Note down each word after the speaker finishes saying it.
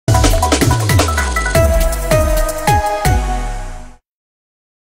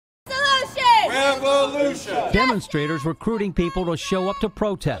Demonstrators recruiting people to show up to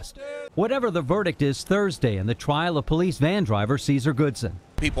protest. Whatever the verdict is Thursday in the trial of police van driver Cesar Goodson.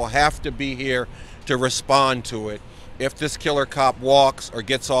 People have to be here to respond to it if this killer cop walks or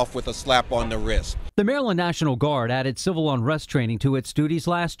gets off with a slap on the wrist. The Maryland National Guard added civil unrest training to its duties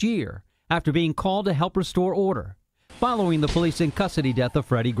last year after being called to help restore order following the police in custody death of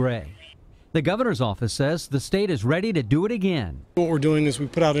Freddie Gray. The governor's office says the state is ready to do it again. What we're doing is we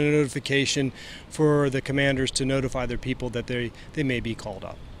put out a notification for the commanders to notify their people that they may be called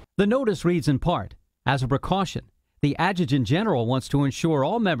up. The notice reads in part, as a precaution, the Adjutant General wants to ensure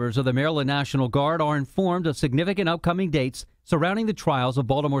all members of the Maryland National Guard are informed of significant upcoming dates surrounding the trials of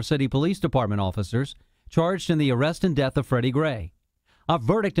Baltimore City Police Department officers charged in the arrest and death of Freddie Gray. A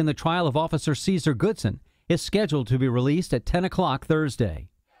verdict in the trial of Officer Cesar Goodson is scheduled to be released at 10 o'clock Thursday.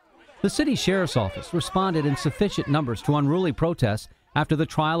 The city sheriff's office responded in sufficient numbers to unruly protests after the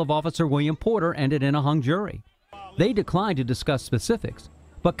trial of Officer William Porter ended in a hung jury. They declined to discuss specifics,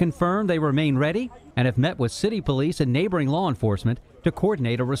 but confirmed they remain ready and have met with city police and neighboring law enforcement to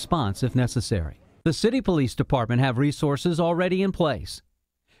coordinate a response if necessary. The city police department have resources already in place.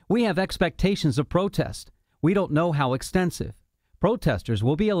 We have expectations of protest. We don't know how extensive. Protesters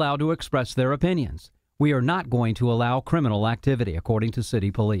will be allowed to express their opinions. We are not going to allow criminal activity, according to city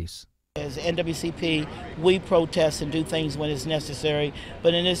police. As NWCP, we protest and do things when it's necessary,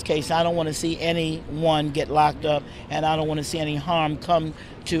 but in this case, I don't want to see anyone get locked up, and I don't want to see any harm come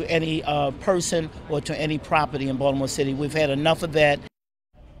to any person or to any property in Baltimore City. We've had enough of that.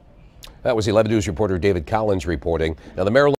 That was 11 News reporter David Collins reporting. Now, the Maryland